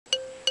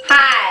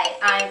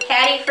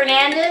Patty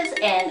Fernandez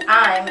and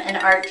I'm an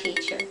art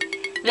teacher.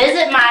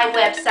 Visit my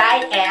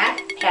website at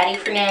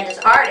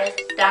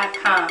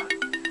pattyfernandezartist.com.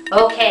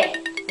 Okay,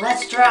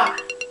 let's draw.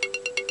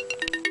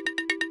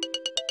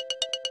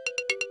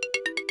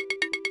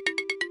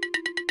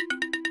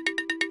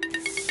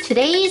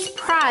 Today's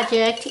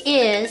project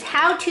is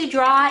how to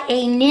draw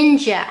a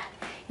ninja.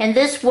 And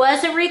this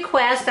was a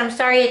request. I'm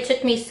sorry it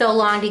took me so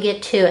long to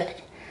get to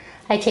it.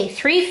 I take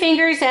 3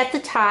 fingers at the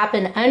top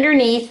and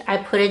underneath I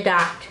put a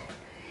dot.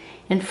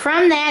 And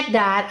from that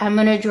dot I'm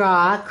going to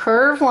draw a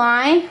curved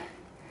line,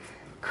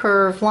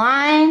 curved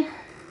line,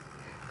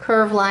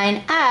 curved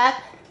line up,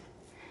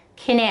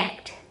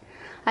 connect.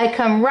 I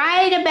come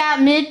right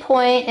about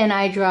midpoint and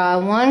I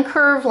draw one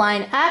curved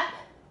line up,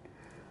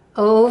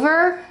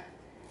 over,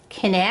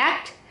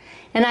 connect,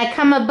 and I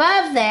come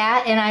above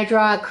that and I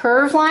draw a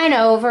curved line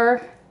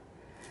over,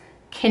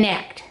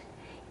 connect.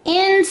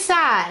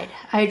 Inside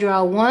I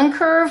draw one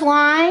curved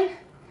line,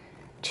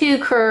 2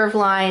 curved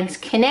lines,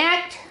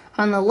 connect.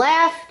 On the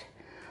left,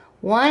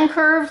 1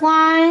 curved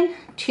line,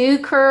 2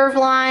 curved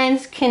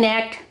lines,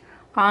 connect.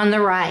 On the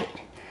right.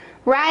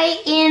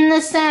 Right in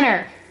the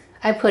center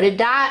I put a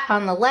dot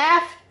on the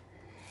left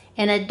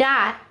and a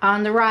dot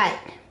on the right.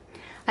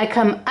 I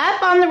come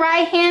up on the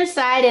right hand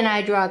side and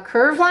I draw a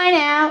curved line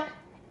out,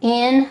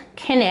 in,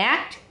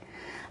 connect.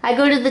 I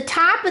go to the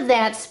top of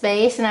that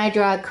space and I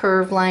draw a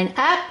curved line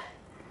up,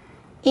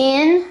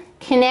 in,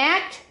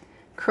 connect,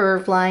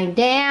 curved line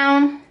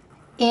down,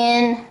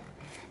 in,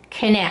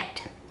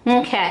 connect.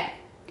 Okay.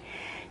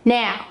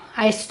 Now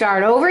I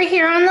start over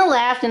here on the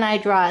left and I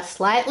draw a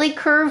slightly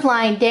curved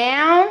line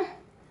down,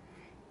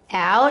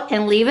 out,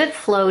 and leave it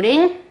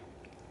floating.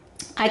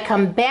 I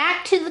come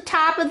back to the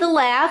top of the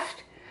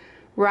left,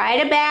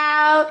 right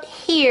about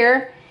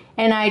here,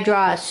 and I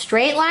draw a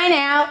straight line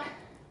out,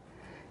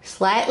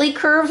 slightly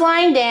curved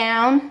line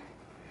down,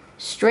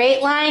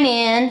 straight line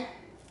in,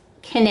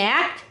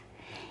 connect.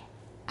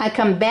 I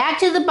come back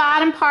to the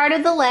bottom part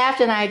of the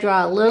left and I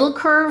draw a little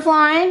curved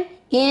line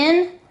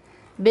in,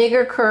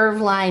 bigger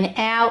curved line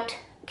out,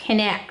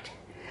 connect.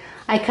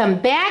 I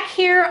come back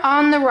here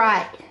on the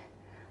right.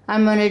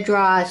 I'm going to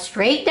draw a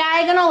straight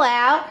diagonal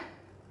out,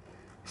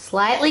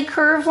 slightly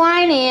curved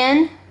line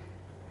in,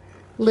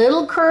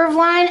 little curved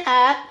line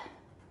up,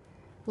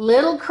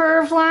 little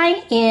curved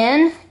line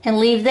in, and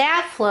leave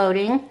that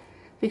floating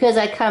because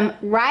I come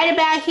right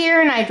about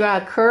here and I draw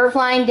a curved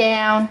line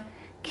down,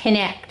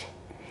 connect.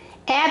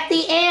 At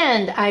the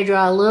end I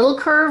draw a little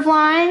curved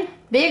line,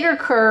 bigger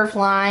curved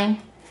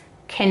line,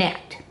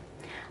 connect.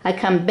 I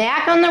come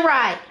back on the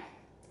right.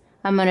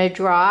 I'm going to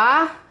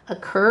draw a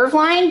curved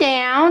line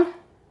down,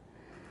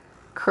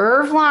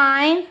 curved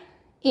line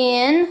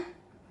in,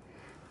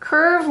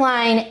 curved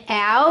line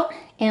out,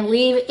 and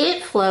leave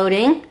it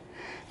floating.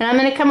 And I'm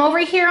going to come over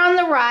here on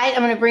the right.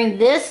 I'm going to bring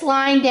this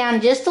line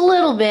down just a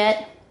little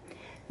bit.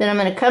 Then I'm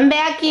going to come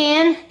back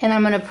in and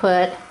I'm going to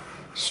put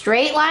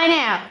straight line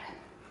out,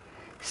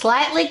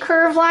 slightly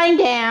curved line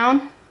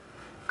down,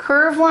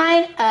 curved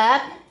line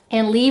up,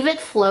 and leave it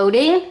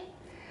floating.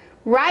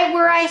 Right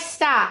where I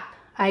stop,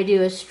 I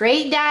do a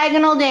straight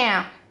diagonal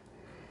down,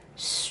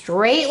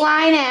 straight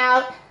line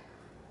out,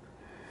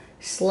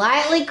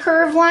 slightly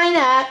curved line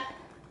up,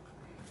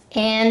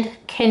 and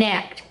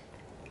connect.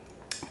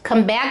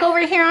 Come back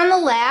over here on the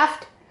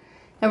left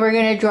and we're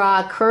going to draw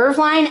a curved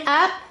line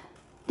up,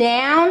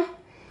 down,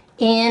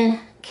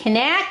 in,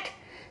 connect.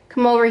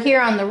 Come over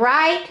here on the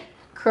right,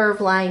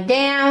 curved line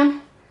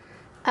down,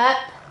 up,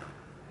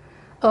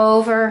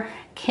 over,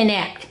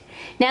 connect.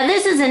 Now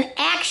this is an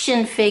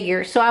action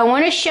figure, so I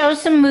want to show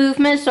some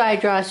movement, so I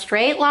draw a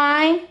straight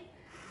line,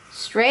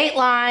 straight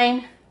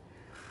line,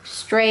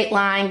 straight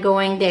line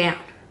going down.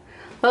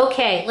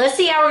 Okay, let's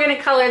see how we're going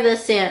to color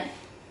this in.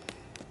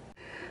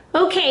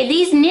 Okay,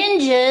 these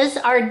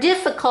ninjas are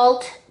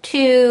difficult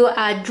to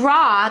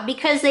draw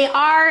because they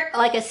are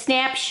like a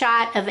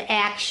snapshot of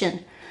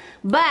action,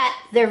 but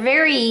they're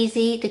very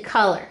easy to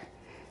color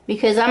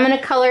because I'm going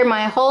to color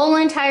my whole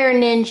entire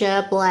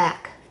ninja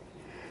black.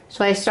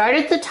 So I start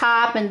at the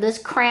top and this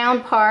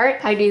crown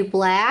part I do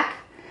black,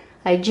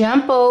 I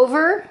jump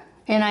over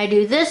and I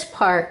do this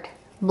part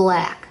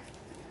black.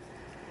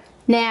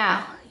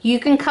 Now you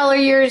can color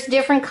yours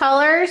different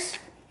colors.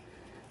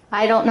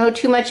 I don't know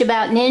too much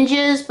about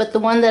ninjas, but the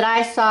one that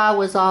I saw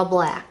was all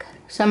black.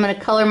 So I'm going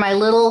to color my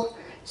little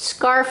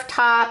scarf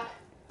top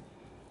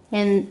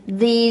and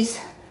these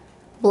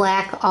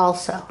black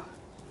also.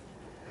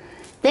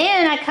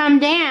 Then I come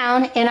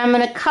down and I'm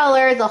going to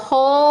color the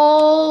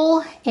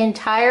whole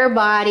entire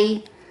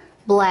body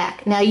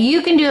black. Now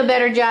you can do a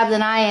better job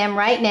than I am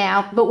right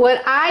now, but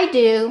what I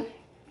do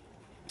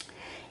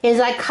is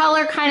I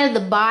color kind of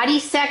the body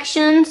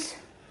sections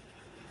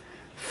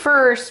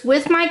first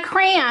with my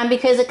crayon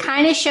because it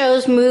kind of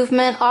shows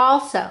movement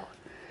also.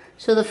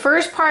 So the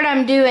first part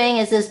I'm doing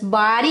is this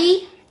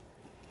body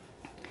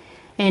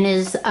and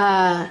his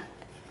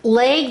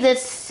leg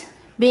that's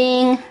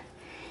being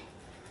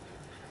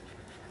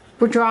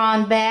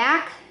drawn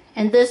back,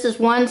 and this is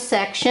one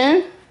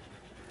section.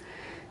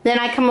 Then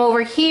I come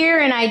over here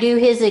and I do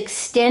his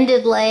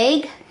extended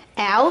leg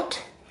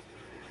out.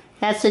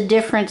 That's a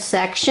different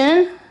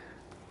section.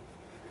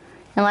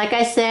 And like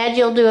I said,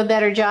 you'll do a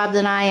better job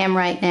than I am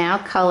right now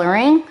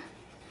coloring.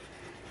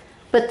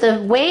 But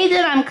the way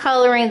that I'm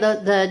coloring,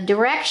 the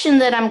direction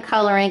that I'm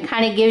coloring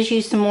kind of gives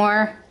you some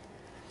more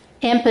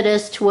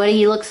impetus to what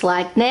he looks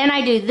like. Then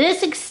I do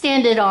this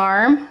extended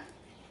arm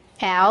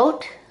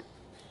out.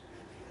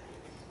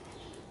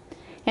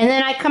 And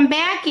then I come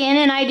back in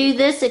and I do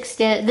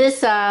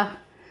this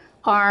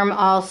arm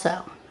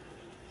also.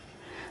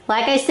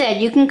 Like I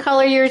said, you can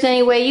color yours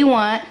any way you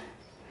want.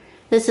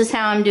 This is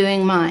how I'm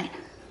doing mine.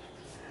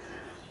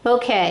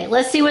 Okay,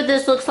 let's see what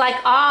this looks like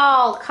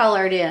all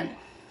colored in.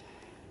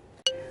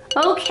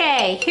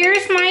 Okay,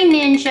 here's my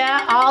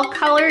ninja all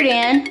colored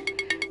in,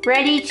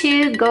 ready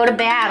to go to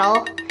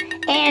battle.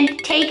 And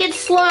take it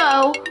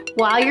slow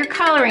while you're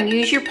coloring.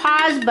 Use your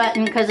pause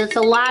button because it's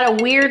a lot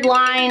of weird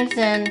lines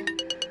and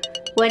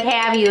what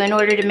have you in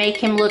order to make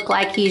him look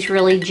like he's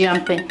really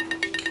jumping.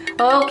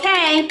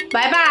 Okay,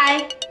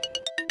 bye-bye.